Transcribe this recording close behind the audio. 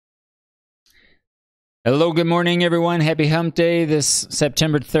Hello, good morning, everyone. Happy Hump Day this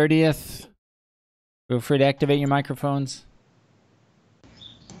September 30th. Feel free to activate your microphones.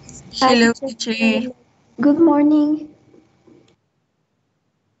 Hello, teacher. Good morning.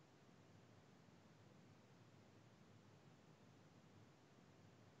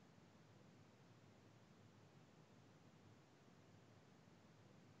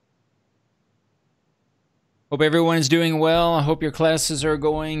 Hope everyone's doing well. I hope your classes are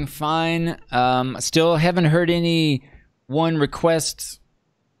going fine. Still haven't heard anyone request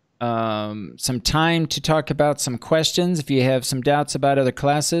some time to talk about some questions. If you have some doubts about other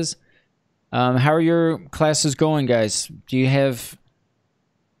classes, how are your classes going, guys? Do you have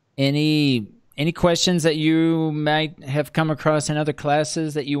any questions that you might have come across in other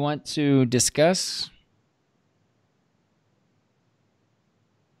classes that you want to discuss?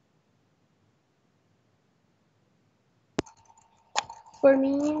 For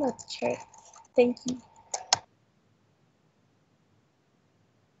me, not sure. Thank you.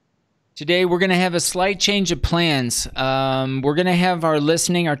 Today, we're going to have a slight change of plans. We're going to have our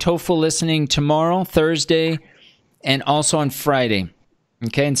TOEFL listening tomorrow, Thursday, and also on Friday,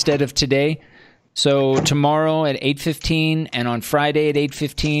 okay, instead of today. So tomorrow at 8:15 and on Friday at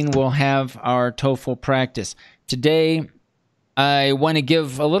 8:15, we'll have our TOEFL practice. Today, I want to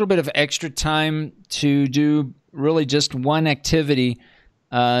give a little bit of extra time to do really just one activity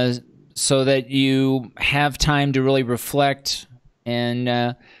so that you have time to really reflect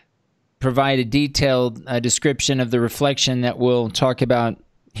and provide a detailed description of the reflection that we'll talk about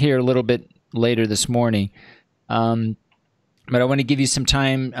here a little bit later this morning. But I want to give you some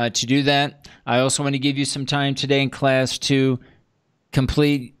time to do that. I also want to give you some time today in class to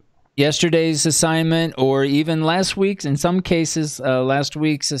complete yesterday's assignment or even last week's, in some cases, last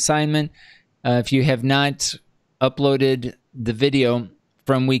week's assignment if you have not uploaded the video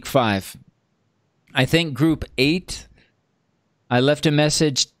from week 5. I think group 8, I left a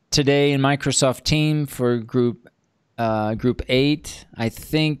message today in Microsoft Team for group 8. I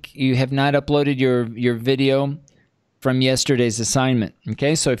think you have not uploaded your video from yesterday's assignment.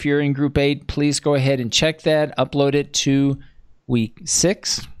 Okay, so if you're in group 8, please go ahead and check that, upload it to week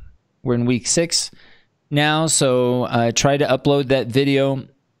 6. We're in week 6 now, so try to upload that video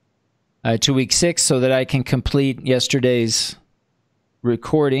to week 6 so that I can complete yesterday's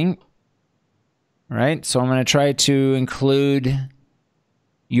recording. All right, so I'm going to try to include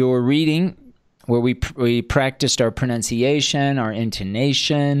your reading where we practiced our pronunciation, our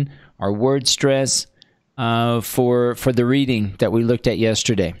intonation, our word stress for the reading that we looked at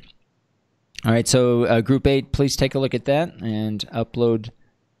yesterday. All right, so group 8, please take a look at that and upload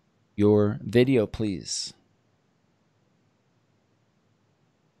your video, please.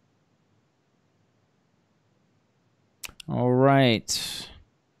 All right.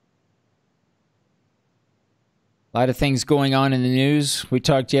 A lot of things going on in the news. We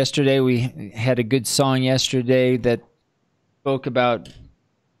talked yesterday. We had a good song yesterday that spoke about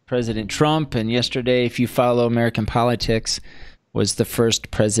President Trump. And yesterday, if you follow American politics, was the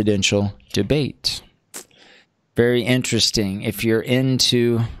first presidential debate. Very interesting. If you're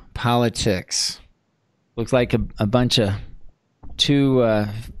into politics, looks like a bunch of two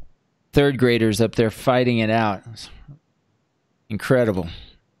third graders up there fighting it out. Incredible.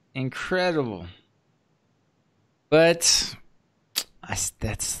 Incredible. But that's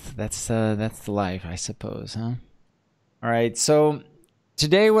the life, I suppose, huh? All right, so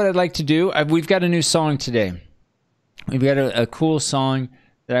today what I'd like to do, we've got a new song today. We've got a cool song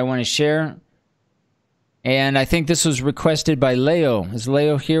that I want to share. And I think this was requested by Leo. Is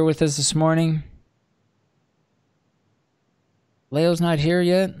Leo here with us this morning? Leo's not here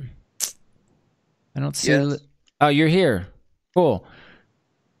yet? I don't see... Yes. Oh, you're here. Cool.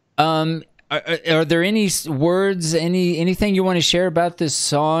 Are there any words, anything you want to share about this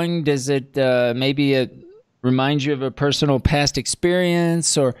song? Does it maybe remind you of a personal past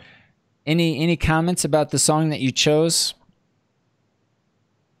experience, or any comments about the song that you chose?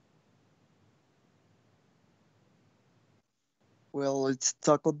 Well, it's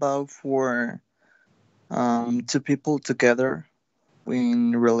talk about for two people together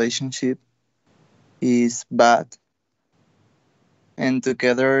in relationship is bad, and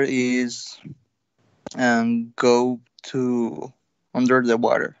together is go to under the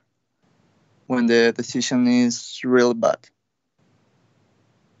water when the decision is real bad.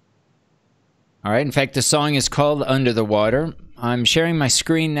 All right. In fact, the song is called Under the Water. I'm sharing my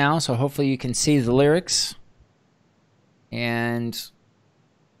screen now, so hopefully you can see the lyrics. And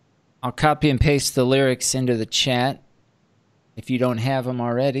I'll copy and paste the lyrics into the chat if you don't have them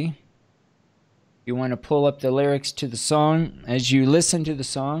already. You want to pull up the lyrics to the song as you listen to the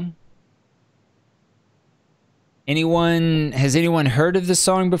song. Has anyone heard of the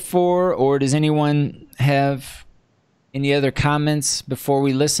song before, or does anyone have any other comments before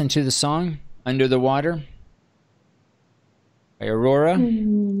we listen to the song, Under the Water by Aurora?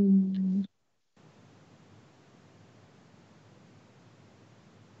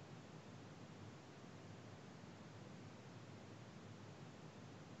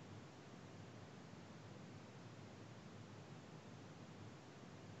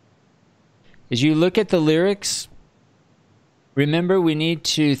 As you look at the lyrics, remember we need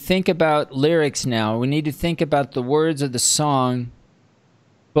to think about lyrics now. We need to think about the words of the song,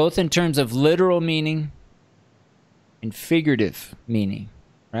 both in terms of literal meaning and figurative meaning,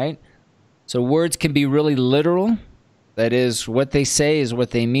 right? So words can be really literal. That is, what they say is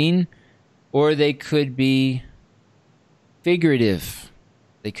what they mean. Or they could be figurative.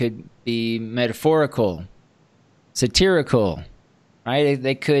 They could be metaphorical, satirical, right?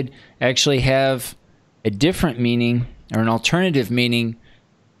 They could actually have a different meaning or an alternative meaning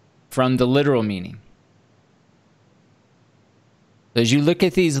from the literal meaning. So as you look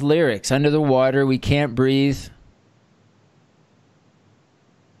at these lyrics, under the water, we can't breathe.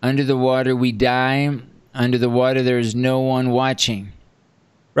 Under the water, we die. Under the water, there is no one watching.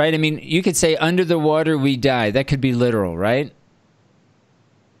 Right? I mean, you could say, under the water, we die. That could be literal, right?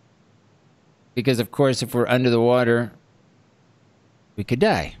 Because, of course, if we're under the water, we could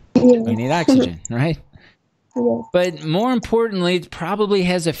die. Yes. We need oxygen, right? Yes. But more importantly, it probably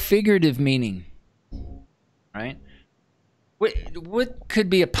has a figurative meaning, right? What could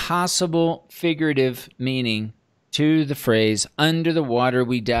be a possible figurative meaning to the phrase, under the water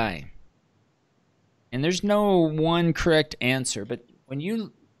we die? And there's no one correct answer, but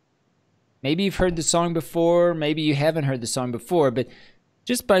maybe you've heard the song before, maybe you haven't heard the song before, but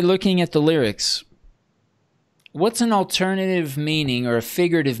just by looking at the lyrics, what's an alternative meaning or a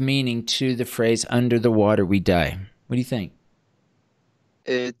figurative meaning to the phrase, under the water we die? What do you think?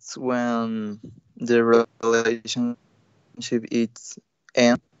 It's when the relationship is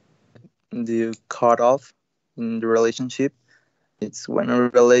end, you cut off in the relationship. It's when a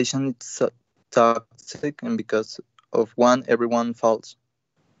relation is so toxic, and because of one, everyone falls.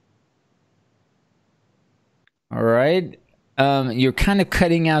 All right. You're kind of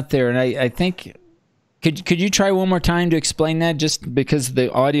cutting out there, and I think, could you try one more time to explain that, just because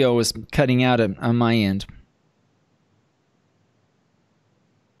the audio was cutting out on my end?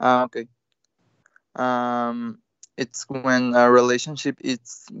 Okay. It's when a relationship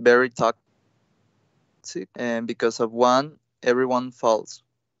is very toxic, and because of one, everyone falls.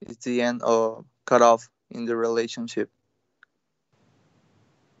 It's the end of cut off in the relationship.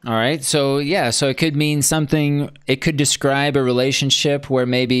 All right. So, yeah, so it could mean something, it could describe a relationship where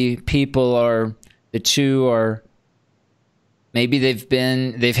maybe the two are, maybe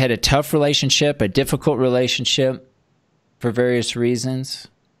they've had a tough relationship, a difficult relationship for various reasons,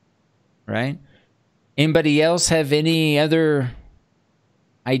 right? Anybody else have any other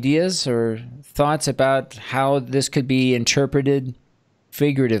ideas or thoughts about how this could be interpreted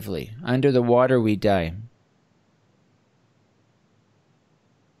figuratively? Under the water we die.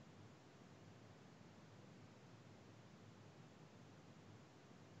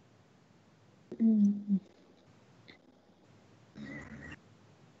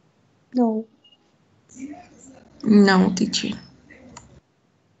 No. No, teacher.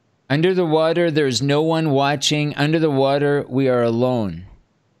 Under the water, there is no one watching. Under the water, we are alone.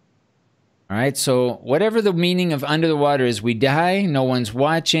 All right, so whatever the meaning of under the water is, we die, no one's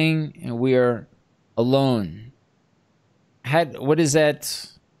watching, and we are alone. What is that?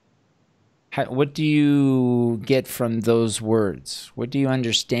 What do you get from those words? What do you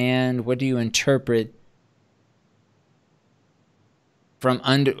understand? What do you interpret from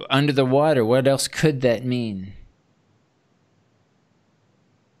under the water? What else could that mean?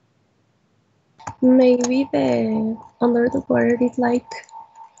 Maybe the under the water is like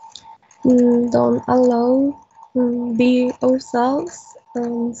don't allow be ourselves.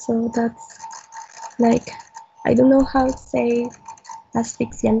 So that's like, I don't know how to say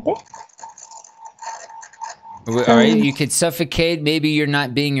asfixiante. All right, you could suffocate. Maybe you're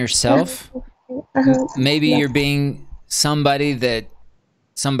not being yourself. Maybe Yeah. you're being somebody that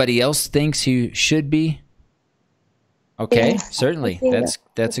somebody else thinks you should be. Okay, Yes, certainly. I think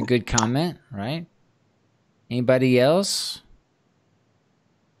That's a good comment, right? Anybody else?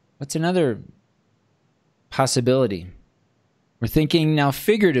 What's another possibility? We're thinking now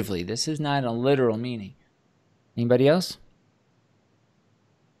figuratively. This is not a literal meaning. Anybody else?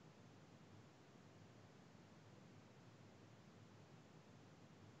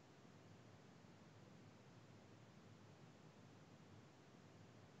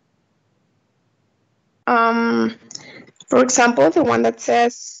 For example, the one that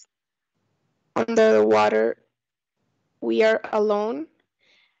says under the water, we are alone.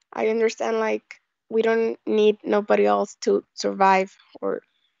 I understand like we don't need nobody else to survive or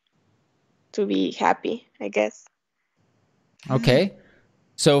to be happy, I guess. Okay.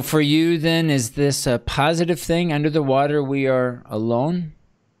 So for you then, is this a positive thing? Under the water, we are alone?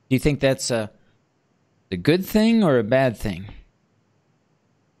 Do you think that's a good thing or a bad thing?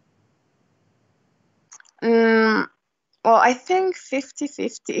 Well, I think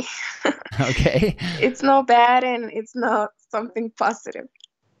 50-50. Okay. It's not bad and it's not something positive.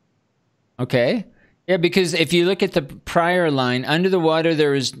 Okay. Yeah, because if you look at the prior line, under the water,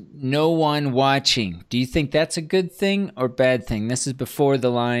 there is no one watching. Do you think that's a good thing or bad thing? This is before the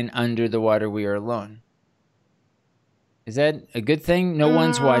line, under the water, we are alone. Is that a good thing? No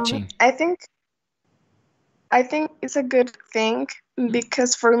one's watching. I think it's a good thing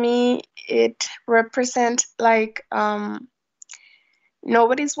because for me, it represents like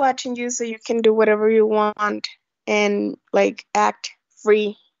nobody's watching you, so you can do whatever you want and like act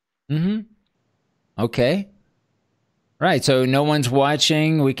free. Mm-hmm. Okay. Right. So no one's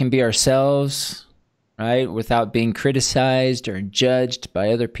watching. We can be ourselves, right? Without being criticized or judged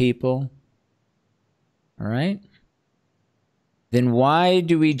by other people. All right. Then why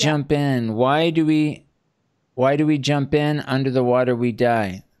do we jump in? Why do we jump in? Under the water we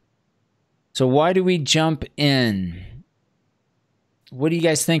die. So why do we jump in? What do you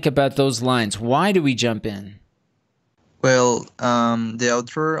guys think about those lines? Why do we jump in? Well, the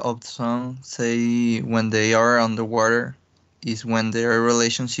author of the song say when they are underwater is when their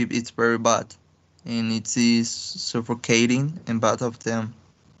relationship is very bad and it is suffocating and bad of them.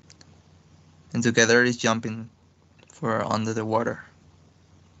 And together is jumping for under the water.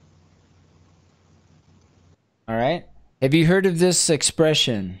 All right. Have you heard of this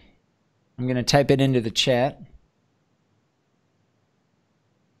expression? I'm going to type it into the chat.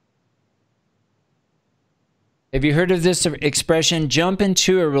 Have you heard of this expression, jump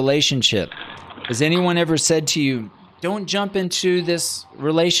into a relationship? Has anyone ever said to you, don't jump into this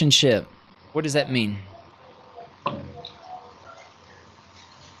relationship? What does that mean?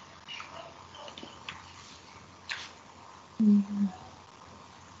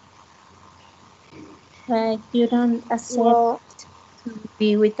 Like you don't accept to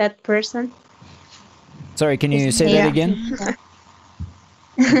be with that person. Sorry, can you say that again?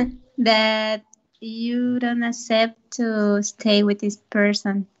 That you don't accept to stay with this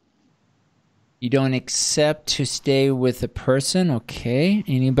person. You don't accept to stay with a person? Okay.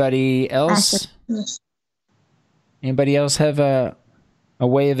 Anybody else? Yes. Anybody else have a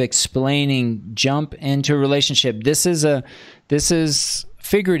way of explaining jump into a relationship? This is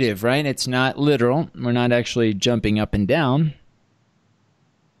figurative, right? It's not literal. We're not actually jumping up and down.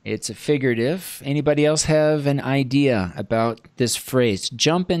 It's a figurative. Anybody else have an idea about this phrase,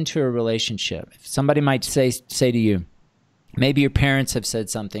 jump into a relationship? Somebody might say to you, maybe your parents have said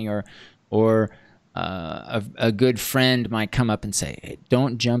something, or a good friend might come up and say, hey,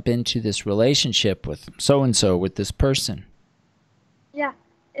 don't jump into this relationship with so-and-so, with this person. Yeah,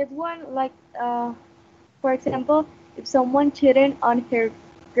 it's one like, for example, if someone cheating on her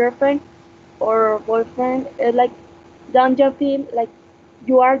girlfriend or boyfriend, like, don't jump in, like,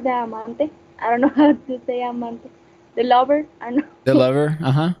 you are the amante. I don't know how to say amante. The lover. I know. The lover.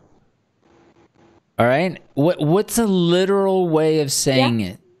 Uh-huh. All right. What's a literal way of saying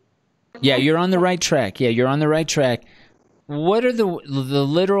it? Yeah, you're on the right track. Yeah, you're on the right track. What are the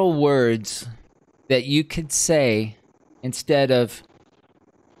literal words that you could say instead of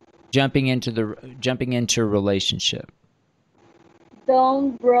jumping into a relationship?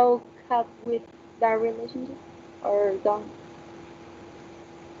 Don't broke up with that relationship, or don't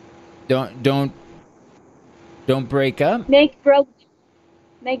break up.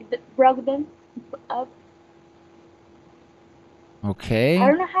 broke them up. Okay. I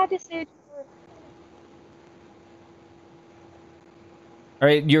don't know how to say it. All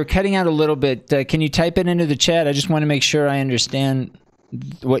right, you're cutting out a little bit. Can you type it into the chat? I just want to make sure I understand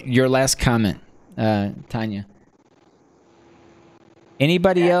what your last comment, Tanya.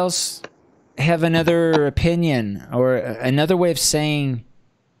 Anybody else have another opinion or another way of saying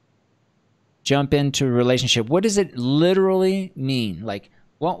jump into a relationship? What does it literally mean? Like,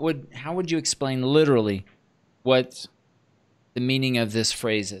 how would you explain literally what the meaning of this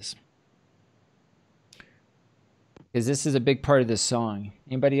phrase is? Because this is a big part of this song.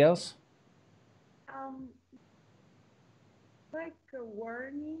 Anybody else? Like a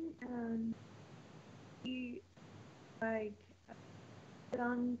warning, and you like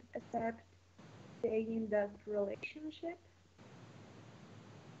don't accept staying in that relationship.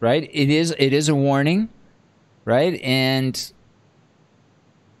 Right? It is a warning. right? And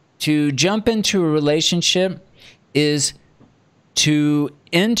to jump into a relationship is to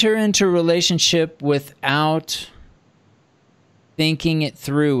enter into a relationship without thinking it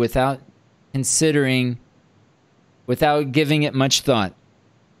through, without considering, without giving it much thought.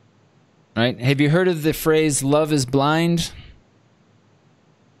 Right? Have you heard of the phrase love is blind?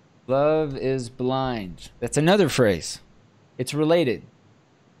 Love is blind. That's another phrase. It's related.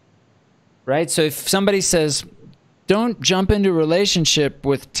 Right? So if somebody says, don't jump into a relationship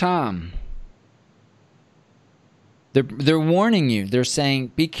with Tom, they're warning you. They're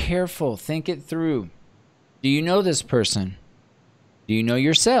saying, be careful, think it through. Do you know this person? Do you know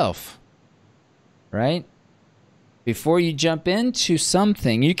yourself? Right? Before you jump into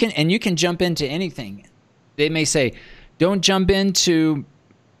something, you can jump into anything. They may say, don't jump into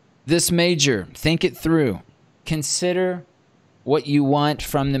this major. Think it through. Consider what you want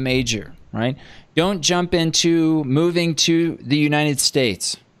from the major, right? Don't jump into moving to the United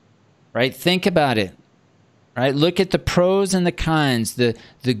States, right? Think about it, right? Look at the pros and the cons, the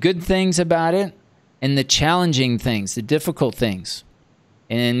good things about it and the challenging things, the difficult things.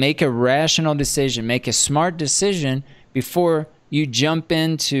 And make a rational decision, make a smart decision before you begin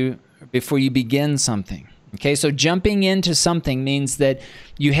something. Okay, so jumping into something means that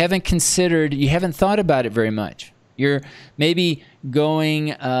you haven't thought about it very much. You're maybe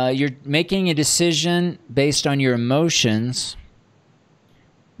you're making a decision based on your emotions,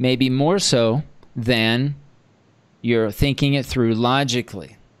 maybe more so than you're thinking it through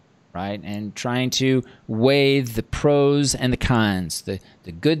logically, right? And trying to weigh the pros and the cons, the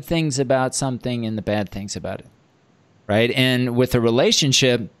good things about something and the bad things about it, right? And with a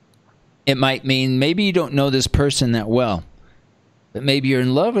relationship, it might mean maybe you don't know this person that well, but maybe you're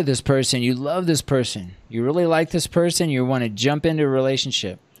in love with this person, you love this person, you really like this person, you want to jump into a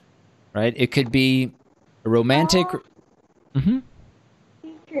relationship, right? It could be a romantic...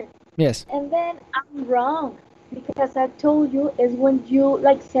 Teacher. Yes. And then I'm wrong because I told you is when you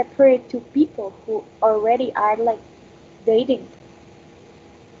like separate two people who already are like dating.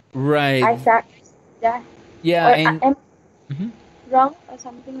 Right. I thought that. Yeah, Or and... am wrong or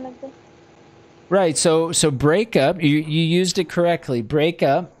something like that. Right, so break up, you used it correctly, break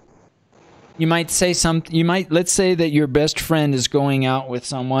up. You might say let's say that your best friend is going out with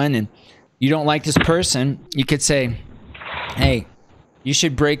someone and you don't like this person. You could say, hey, you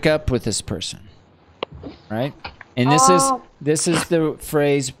should break up with this person, right? And this is the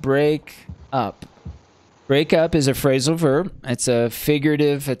phrase break up. Break up is a phrasal verb. It's a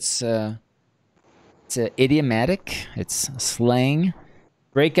figurative, it's a idiomatic, it's slang.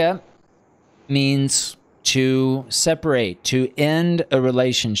 Break up means to separate, to end a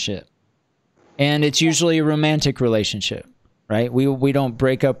relationship. And it's usually a romantic relationship, right? We don't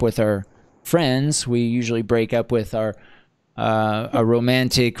break up with our friends. We usually break up with a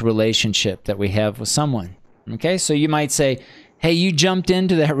romantic relationship that we have with someone. Okay, so you might say, hey, you jumped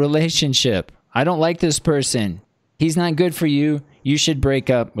into that relationship. I don't like this person. He's not good for you. You should break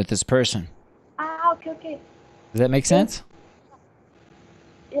up with this person. Okay. Does that make sense?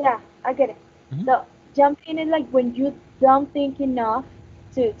 Yeah, I get it. So jumping in like when you don't think enough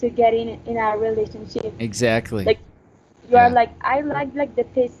to get in a relationship. Exactly. Like you are like I like the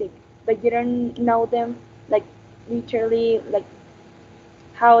basic, but you don't know them like literally like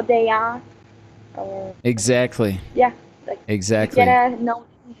how they are. Exactly. Yeah, like Exactly. you gotta know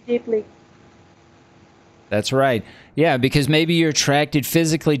them deeply. That's right. Yeah, because maybe you're attracted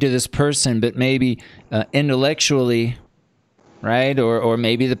physically to this person, but maybe intellectually, right? Or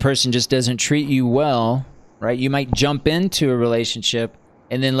maybe the person just doesn't treat you well, right? You might jump into a relationship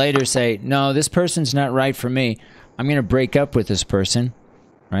and then later say, no, this person's not right for me. I'm going to break up with this person,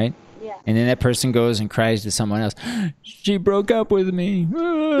 right? Yeah. And then that person goes and cries to someone else. She broke up with me.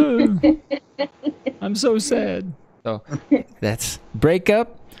 I'm so sad. So that's break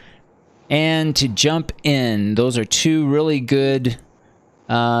up and to jump in. Those are two really good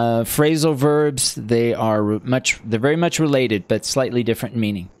phrasal verbs. They're very much related, but slightly different in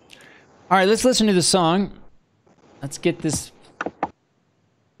meaning. All right, let's listen to the song. Let's get this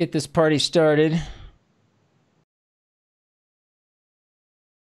party started.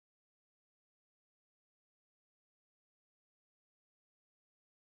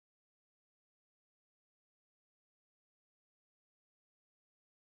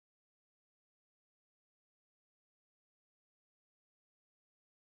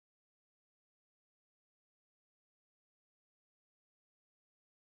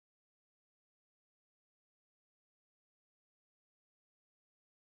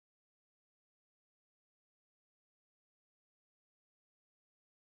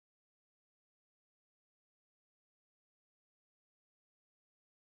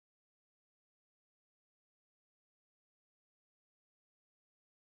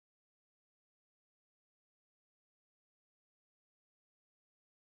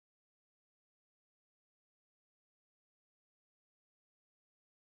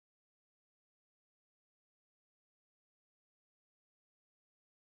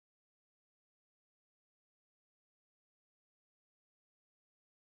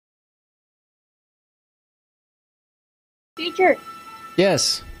 Teacher,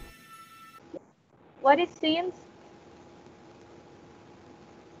 Yes. what is sins?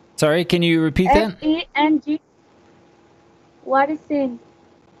 Sorry, can you repeat that? S-E-N-G. What is sin?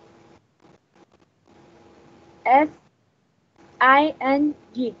 S-I-N-G.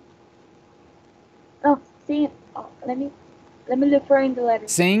 Oh, sin. Oh, let me look for in the letter.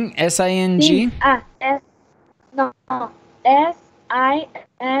 Sing, S-I-N-G. Sin. No, S-I-N-S.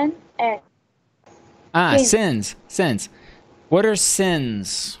 Sins. Sins. What are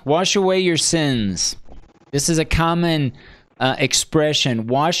sins? Wash away your sins. This is a common expression.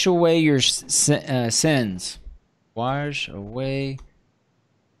 Wash away your sins. Wash away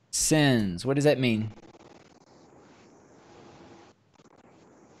sins. What does that mean?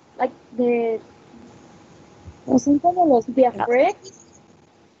 Like the. Be afraid.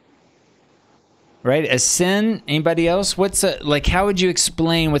 Right? A sin. Anybody else? What's a, like? How would you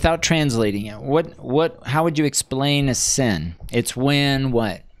explain without translating it? How would you explain a sin? It's when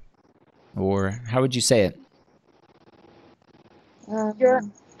what? Or how would you say it? When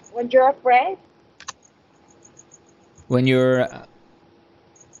you're afraid. When you're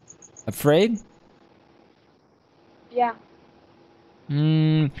afraid? Yeah.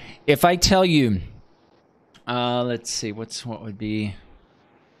 If I tell you, let's see, what would be?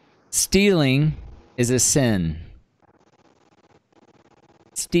 Stealing is a sin.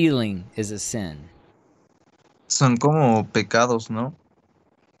 Stealing is a sin. Son como pecados, ¿no?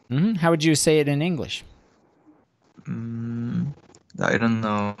 How would you say it in English? I don't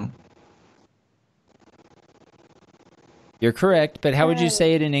know. You're correct, but how would you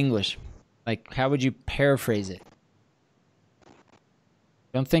say it in English? Like, how would you paraphrase it?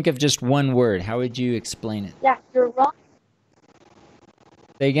 Don't think of just one word. How would you explain it? Yeah, you're wrong.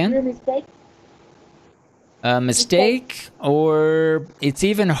 Say again? Your mistake. Mistake, or it's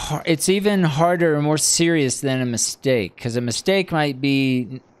even harder or more serious than a mistake, because a mistake might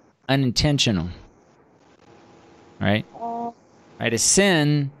be unintentional, right? Right, a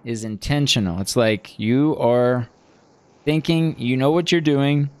sin is intentional. It's like you are thinking, you know what you're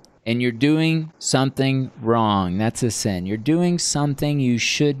doing, and you're doing something wrong. That's a sin. You're doing something you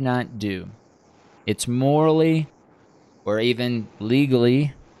should not do. It's morally, or even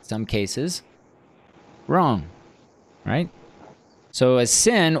legally, some cases, wrong, right? So a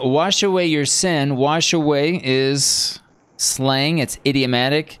sin, wash away your sin. Wash away is slang. It's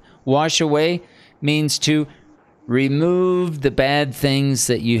idiomatic. Wash away means to remove the bad things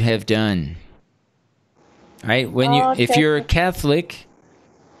that you have done. Right? When if you're a Catholic,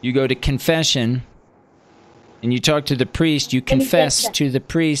 you go to confession and you talk to the priest, you confess to the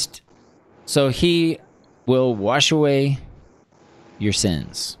priest, so he will wash away your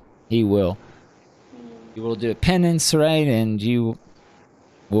sins. He will. You will do a penance, right? And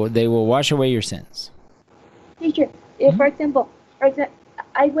they will wash away your sins. Teacher, if, for example,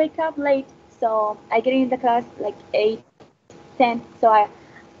 I wake up late, so I get in the class like 8:10, so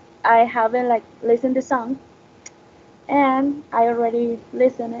I haven't like listened to the song, and I already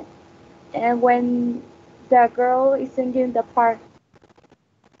listened it. And when the girl is singing the part,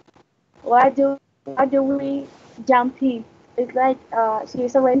 why do we jump in? It's like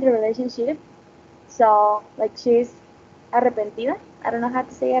she's already in the relationship, so like she's arrepentida. I don't know how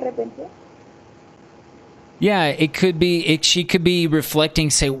to say arrepentida. Yeah, it could be. She could be reflecting,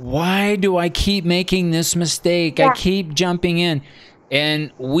 say, "Why do I keep making this mistake? Yeah. I keep jumping in."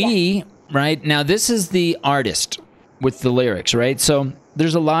 And right now, this is the artist with the lyrics, right? So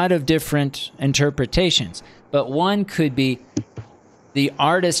there's a lot of different interpretations, but one could be the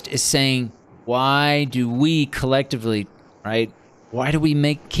artist is saying, "Why do we collectively, right? Why do we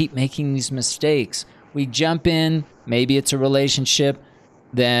keep making these mistakes? We jump in. Maybe it's a relationship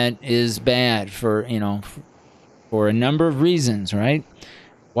that is bad for a number of reasons, right?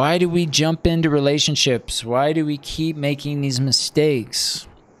 Why do we jump into relationships? Why do we keep making these mistakes?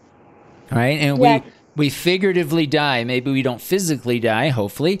 Right? And we figuratively die. Maybe we don't physically die,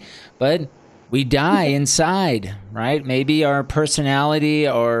 hopefully, but we die inside, right? Maybe our personality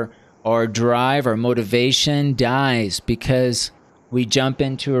or our drive, our motivation dies because we jump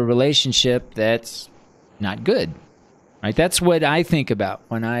into a relationship that's not good. Right? That's what I think about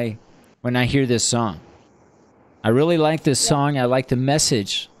when I hear this song. I really like this song. I like the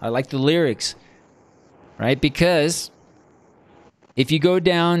message. I like the lyrics, right? Because if you go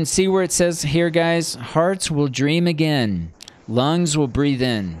down, see where it says here, guys, hearts will dream again. Lungs will breathe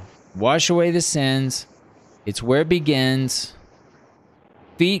in. Wash away the sins. It's where it begins.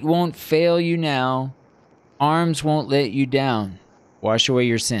 Feet won't fail you now. Arms won't let you down. Wash away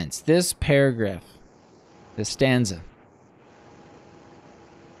your sins. This paragraph, this stanza.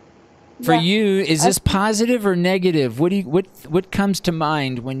 For Yeah. you, is I this think positive or negative? What comes to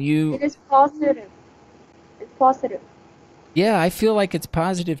mind when it you? is positive. It's positive. Yeah, I feel like it's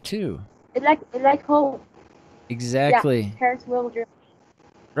positive too. It like hope. Yeah. Exactly. Hearts will dream.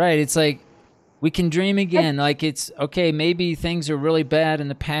 Right. It's like we can dream again. Like it's okay, maybe things are really bad in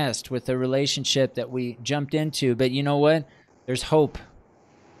the past with a relationship that we jumped into, but you know what? There's hope,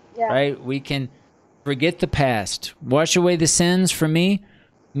 Yeah. right? We can forget the past. Wash away the sins for me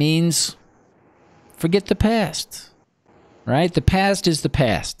means forget the past, right? The past is the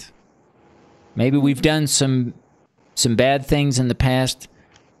past. Maybe we've done some bad things in the past.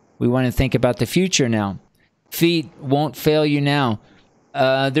 We want to think about the future now. Feet won't fail you now.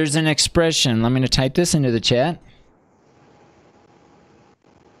 There's an expression. I'm going to type this into the chat.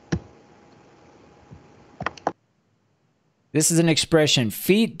 This is an expression.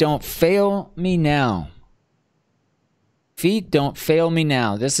 Feet don't fail me now. Feet don't fail me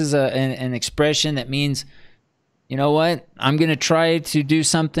now. This is an expression that means, you know what? I'm going to try to do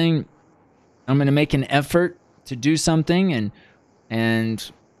something. I'm going to make an effort to do something,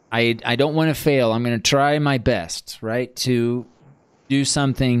 and I don't want to fail. I'm going to try my best, right, to do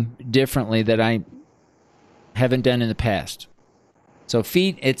something differently that I haven't done in the past. So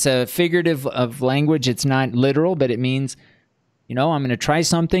feet, it's a figurative of language. It's not literal, but it means, you know, I'm going to try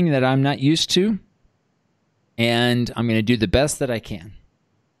something that I'm not used to, and I'm going to do the best that I can.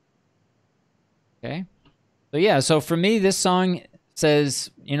 Okay? So yeah, so for me, this song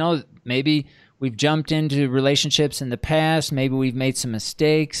says, you know, maybe we've jumped into relationships in the past, maybe we've made some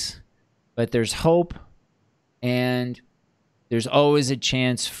mistakes, but there's hope, and there's always a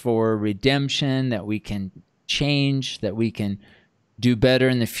chance for redemption, that we can change, that we can do better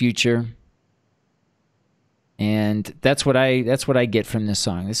in the future. And that's what I get from this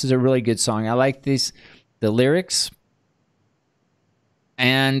song. This is a really good song. I like the lyrics,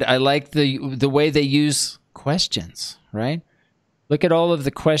 and I like the way they use questions, right? Look at all of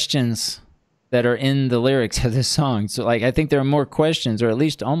the questions that are in the lyrics of this song. So like I think there are more questions, or at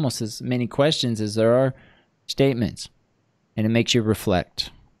least almost as many questions as there are statements. And it makes you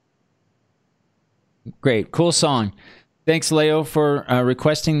reflect. Great. Cool song. Thanks, Leo, for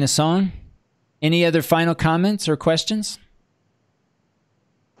requesting the song. Any other final comments or questions?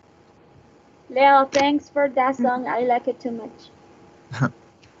 Leo, thanks for that song. I like it too much.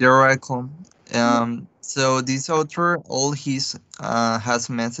 You're welcome. So this author, all his has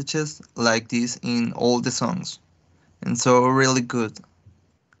messages like this in all the songs, and so really good.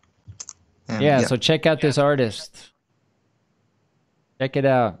 And Yeah, so check out this artist. Check it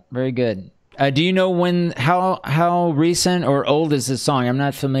out. Very good. Do you know how recent or old is this song? I'm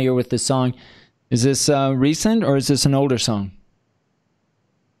not familiar with this song. Is this recent, or is this an older song?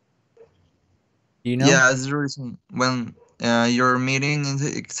 Do you know? Yeah, it's the reason when you're meeting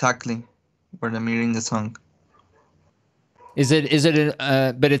is exactly where they're meeting the song. Is it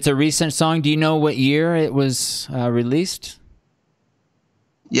but it's a recent song. Do you know what year it was released?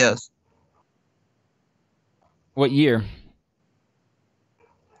 Yes. What year?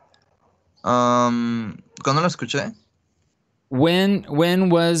 ¿Cuándo lo escuché? When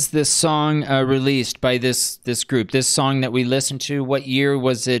was this song released by this group? This song that we listened to, what year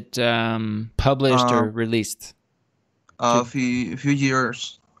was it published or released? A few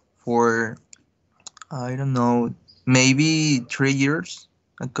years, for I don't know, maybe 3 years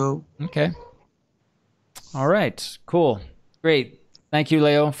ago. Okay. All right. Cool. Great. Thank you,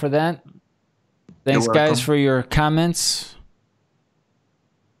 Leo, for that. Thanks, You're guys, welcome. for your comments.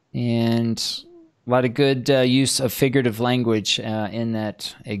 And a lot of good use of figurative language in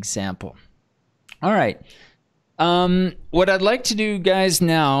that example. All right. What I'd like to do, guys,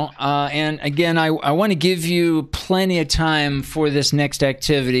 now, and again, I want to give you plenty of time for this next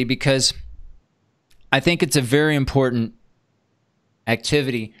activity because I think it's a very important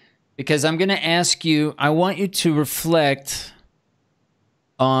activity, because I'm going to ask you, I want you to reflect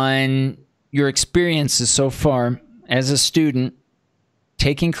on your experiences so far as a student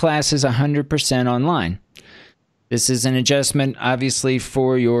taking classes 100% online. This is an adjustment, obviously,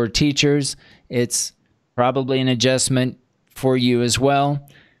 for your teachers. It's probably an adjustment for you as well.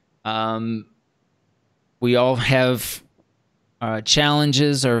 We all have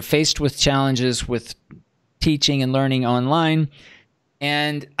challenges, or faced with challenges with teaching and learning online.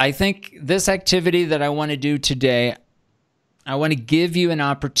 And I think this activity that I want to do today, I want to give you an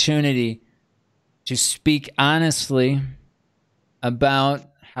opportunity to speak honestly about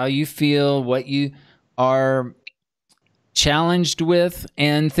how you feel, what you are challenged with,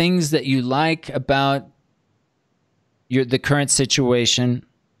 and things that you like about the current situation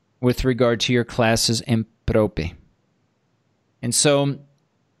with regard to your classes in Prope. And so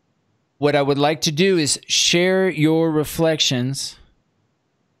what I would like to do is share your reflections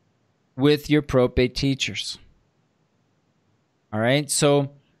with your propate teachers. All right,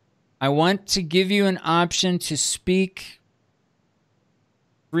 so I want to give you an option to speak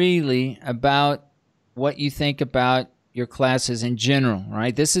freely about what you think about your classes in general,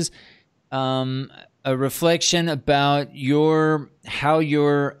 right? This is a reflection about how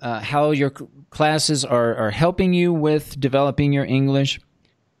your classes are helping you with developing your English.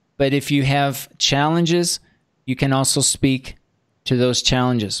 But if you have challenges, you can also speak to those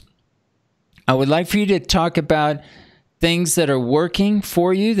challenges. I would like for you to talk about things that are working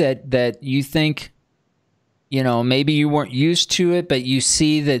for you that you think, maybe you weren't used to it, but you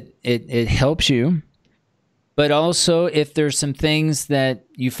see that it helps you. But also, if there's some things that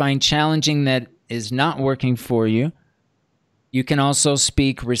you find challenging that is not working for you, you can also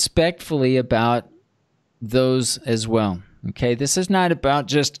speak respectfully about those as well. Okay, this is not about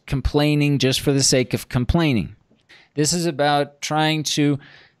just complaining just for the sake of complaining. This is about trying to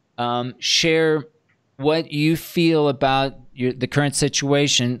share what you feel about the current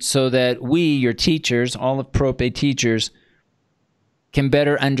situation so that we, your teachers, all of propate teachers, can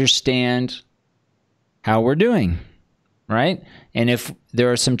better understand how we're doing, right? And if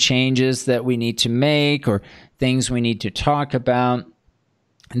there are some changes that we need to make or things we need to talk about,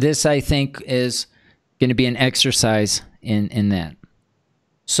 this, I think, is going to be an exercise in that.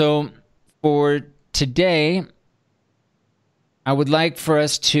 So for today, I would like for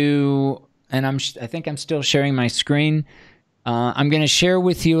us to, and I think I'm still sharing my screen. I'm going to share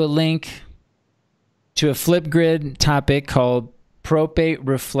with you a link to a Flipgrid topic called Propate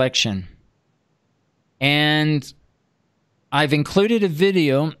Reflection. And I've included a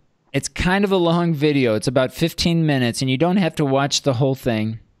video. It's kind of a long video. It's about 15 minutes, and you don't have to watch the whole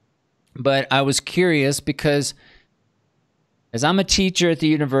thing. But I was curious because as I'm a teacher at the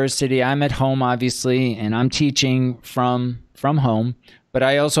university, I'm at home, obviously, and I'm teaching from home. But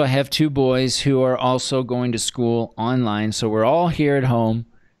I also have two boys who are also going to school online. So we're all here at home,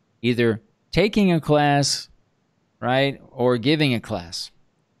 either taking a class, right, or giving a class.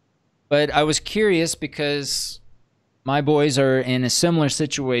 But I was curious because my boys are in a similar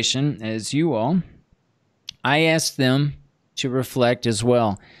situation as you all. I asked them to reflect as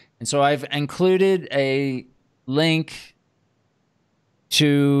well. And so I've included a link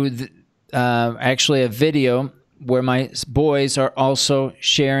to actually a video where my boys are also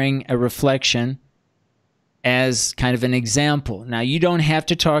sharing a reflection as kind of an example. Now, you don't have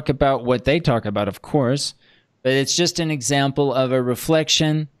to talk about what they talk about, of course, but it's just an example of a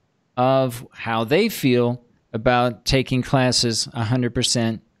reflection of how they feel about taking classes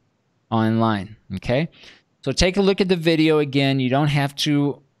 100% online, okay? So take a look at the video again. You don't have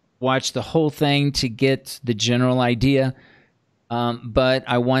to watch the whole thing to get the general idea, but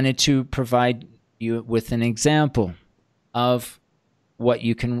I wanted to provide you with an example of what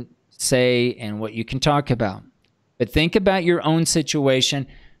you can say and what you can talk about. But think about your own situation.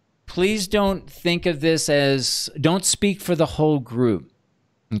 Please don't think of this as, don't speak for the whole group.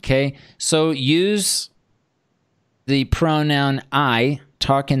 Okay, so use the pronoun I,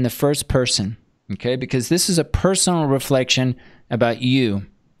 talk in the first person, okay, because this is a personal reflection about you,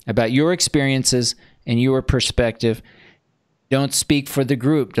 about your experiences and your perspective. Don't speak for the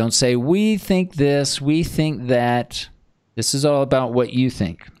group. Don't say, we think this, we think that. This is all about what you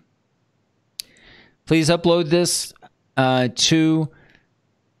think. Please upload this to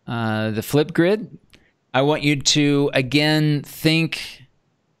the Flipgrid. I want you to, again, think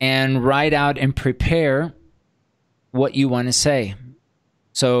and write out and prepare what you want to say.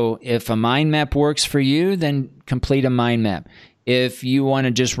 So if a mind map works for you, then complete a mind map. If you want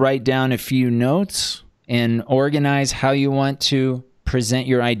to just write down a few notes and organize how you want to present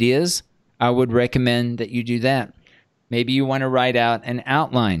your ideas, I would recommend that you do that. Maybe you want to write out an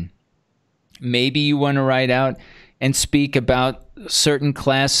outline. Maybe you want to write out and speak about certain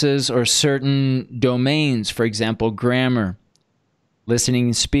classes or certain domains, for example, grammar, listening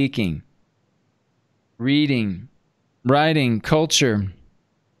and speaking, reading, writing, culture,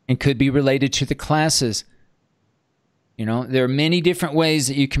 and could be related to the classes. There are many different ways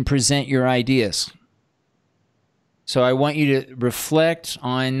that you can present your ideas. So I want you to reflect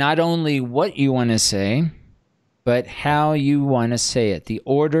on not only what you want to say, but how you want to say it, the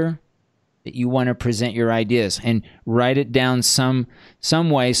order that you want to present your ideas, and write it down some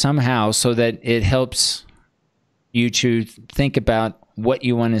way, somehow, so that it helps you to think about what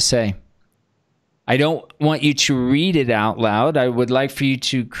you want to say. I don't want you to read it out loud. I would like for you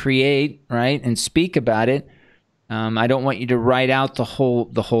to create, right, and speak about it. I don't want you to write out the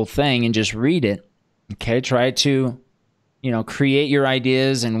whole thing and just read it. Okay, try to create your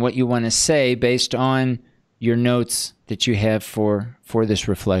ideas and what you want to say based on your notes that you have for this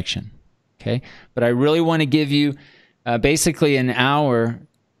reflection. Okay? But I really want to give you basically an hour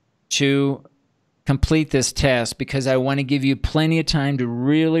to complete this task because I want to give you plenty of time to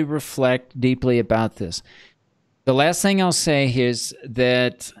really reflect deeply about this. The last thing I'll say is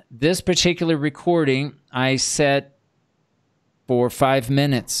that this particular recording I set for 5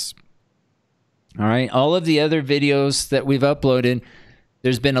 minutes. All right. All of the other videos that we've uploaded,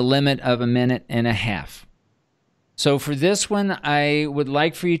 there's been a limit of 1.5 minutes. So for this one, I would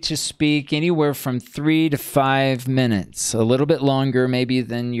like for you to speak anywhere from 3 to 5 minutes, a little bit longer maybe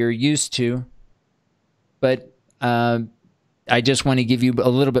than you're used to. But I just want to give you a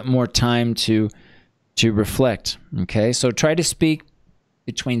little bit more time to reflect. Okay. So try to speak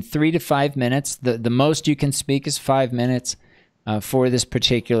between 3 to 5 minutes. The most you can speak is 5 minutes. For this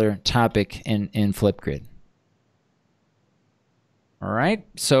particular topic in Flipgrid. All right,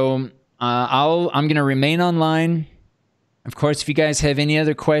 so I'm going to remain online. Of course, if you guys have any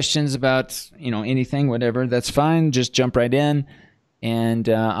other questions about anything, whatever, that's fine. Just jump right in, and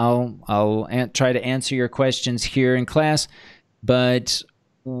I'll try to answer your questions here in class. But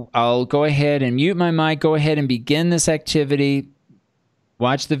I'll go ahead and mute my mic. Go ahead and begin this activity.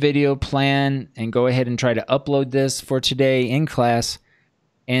 Watch the video, plan, and go ahead and try to upload this for today in class.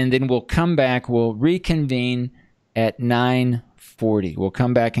 And then we'll come back, we'll reconvene at 9:40. We'll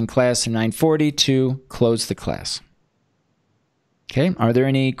come back in class at 9:40 to close the class. Okay, are there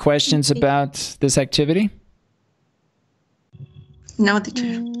any questions about this activity? No,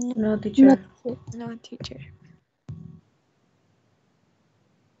 teacher. No, teacher. No, teacher.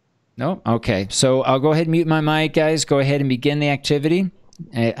 No? Okay, so I'll go ahead and mute my mic, guys. Go ahead and begin the activity.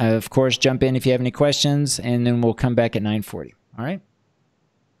 Of course, jump in if you have any questions, and then we'll come back at 9:40. All right?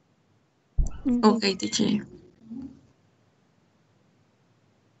 Okay, teacher.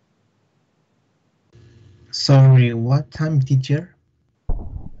 Sorry, what time, teacher?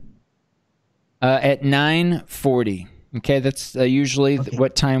 At 9:40. Okay, that's usually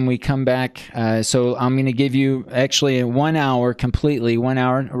what time we come back. So I'm going to give you actually 1 hour completely, 1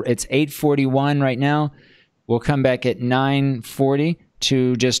 hour. It's 8:41 right now. We'll come back at 9:40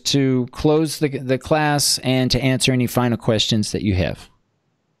 to close the class and to answer any final questions that you have.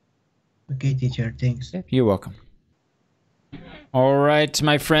 Okay, teacher, thanks. You're welcome. All right,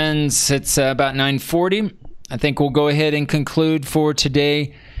 my friends, it's about 9:40. I think we'll go ahead and conclude for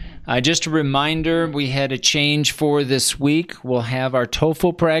today. Just a reminder, we had a change for this week. We'll have our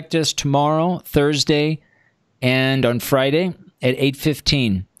TOEFL practice tomorrow, Thursday, and on Friday at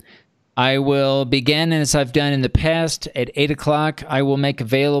 8:15. I will begin, as I've done in the past, at 8 o'clock. I will make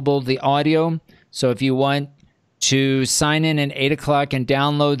available the audio. So if you want to sign in at 8 o'clock and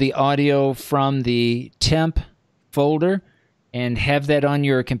download the audio from the temp folder and have that on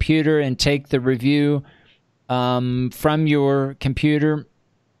your computer and take the review from your computer,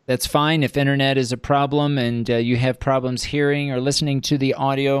 that's fine. If internet is a problem and you have problems hearing or listening to the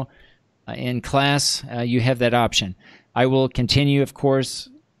audio in class, you have that option. I will continue, of course,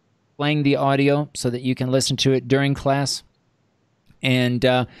 playing the audio so that you can listen to it during class. And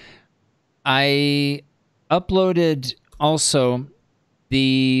I uploaded also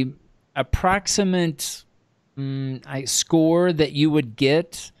the approximate score that you would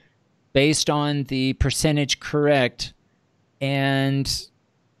get based on the percentage correct. And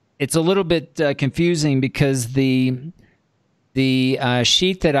it's a little bit confusing because the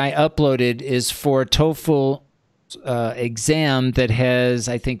sheet that I uploaded is for a TOEFL exam that has,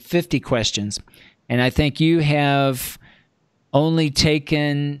 I think, 50 questions. And I think you have only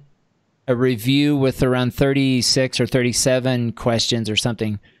taken a review with around 36 or 37 questions or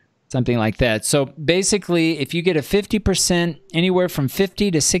something like that. So basically, if you get a 50%, anywhere from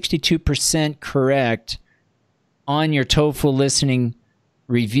 50 to 62% correct on your TOEFL listening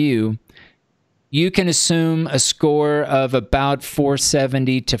review, you can assume a score of about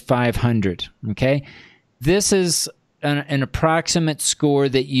 470 to 500. Okay, this is an approximate score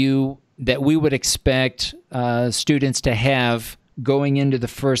that we would expect students to have going into the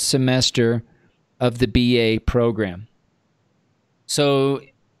first semester of the BA program. So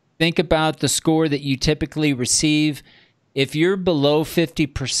think about the score that you typically receive. If you're below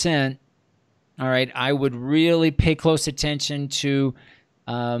 50%, all right, I would really pay close attention to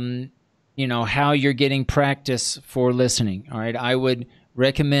how you're getting practice for listening. All right, I would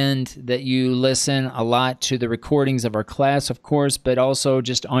recommend that you listen a lot to the recordings of our class, of course, but also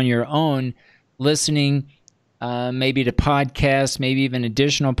just on your own, listening maybe to podcasts, maybe even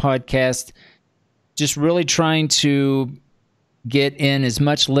additional podcasts, just really trying to get in as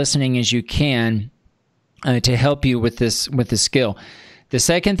much listening as you can to help you with this skill. The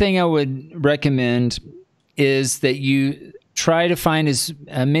second thing I would recommend is that you try to find as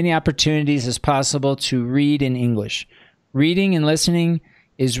many opportunities as possible to read in English. Reading and listening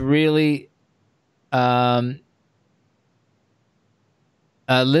is really reading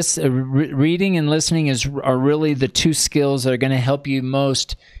and listening are really the two skills that are going to help you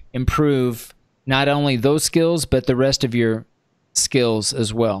most improve not only those skills but the rest of your skills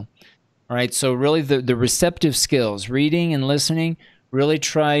as well. All right, so really the receptive skills, reading and listening, really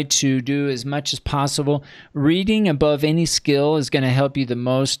try to do as much as possible. Reading above any skill is going to help you the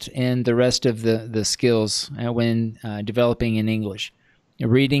most in the rest of the skills when developing in English.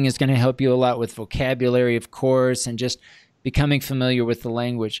 Reading is going to help you a lot with vocabulary, of course, and just becoming familiar with the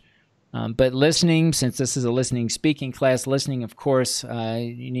language. But listening, since this is a listening speaking class, listening, of course,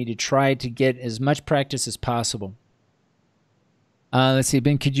 you need to try to get as much practice as possible. Let's see,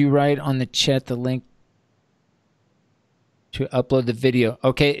 Ben, could you write on the chat the link to upload the video?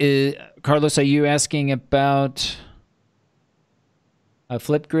 Okay, Carlos, are you asking about a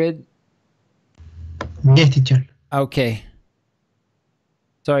Flipgrid? Yes, teacher. Okay.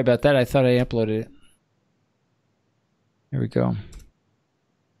 Sorry about that. I thought I uploaded it. Here we go.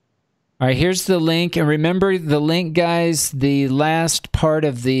 All right, here's the link. And remember the link, guys, the last part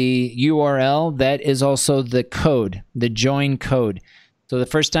of the URL, that is also the code, the join code. So the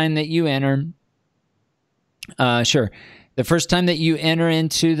first time that you enter, the first time that you enter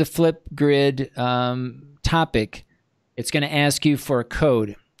into the Flipgrid topic, it's going to ask you for a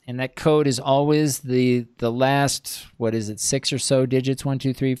code. And that code is always the last, 6 or so digits, 1,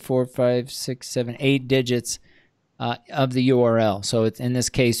 2, 3, 4, 5, 6, 7, 8 digits of the URL. So it's in this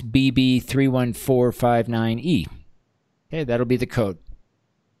case BB31459E. Okay, that'll be the code.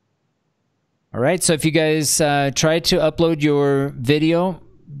 All right, so if you guys try to upload your video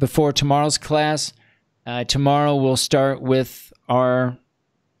before tomorrow's class, tomorrow we'll start with our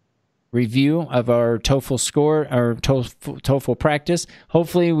review of our TOEFL score, our TOEFL practice.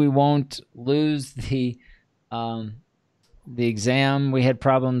 Hopefully we won't lose the exam. We had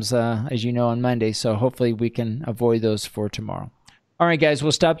problems, as you know, on Monday, so hopefully we can avoid those for tomorrow. All right, guys,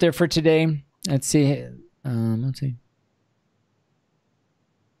 we'll stop there for today. Let's see.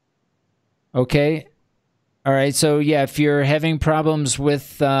 Okay. All right. So yeah, if you're having problems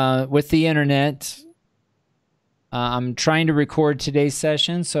with the internet, I'm trying to record today's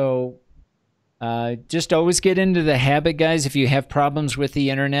session, so just always get into the habit, guys. If you have problems with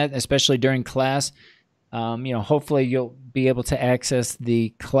the internet, especially during class, hopefully you'll be able to access the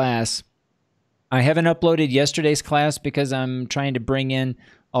class. I haven't uploaded yesterday's class because I'm trying to bring in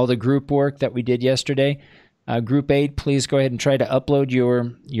all the group work that we did yesterday. Group 8, please go ahead and try to upload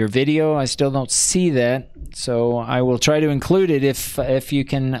your video. I still don't see that, so I will try to include it if you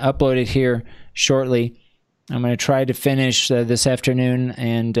can upload it here shortly. I'm going to try to finish this afternoon,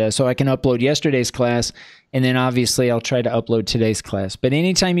 and so I can upload yesterday's class, and then obviously I'll try to upload today's class. But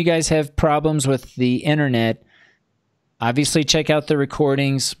anytime you guys have problems with the internet, obviously check out the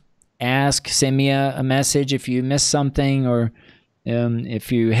recordings. Send me a message if you missed something, or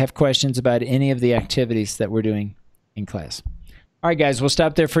if you have questions about any of the activities that we're doing in class. All right, guys, we'll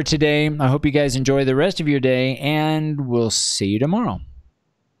stop there for today. I hope you guys enjoy the rest of your day, and we'll see you tomorrow.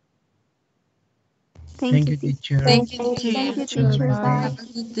 Thank you, teacher. Thank you, Thank you, teacher. teacher. Bye. Have a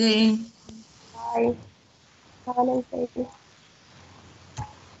good day. Bye. Have a nice day.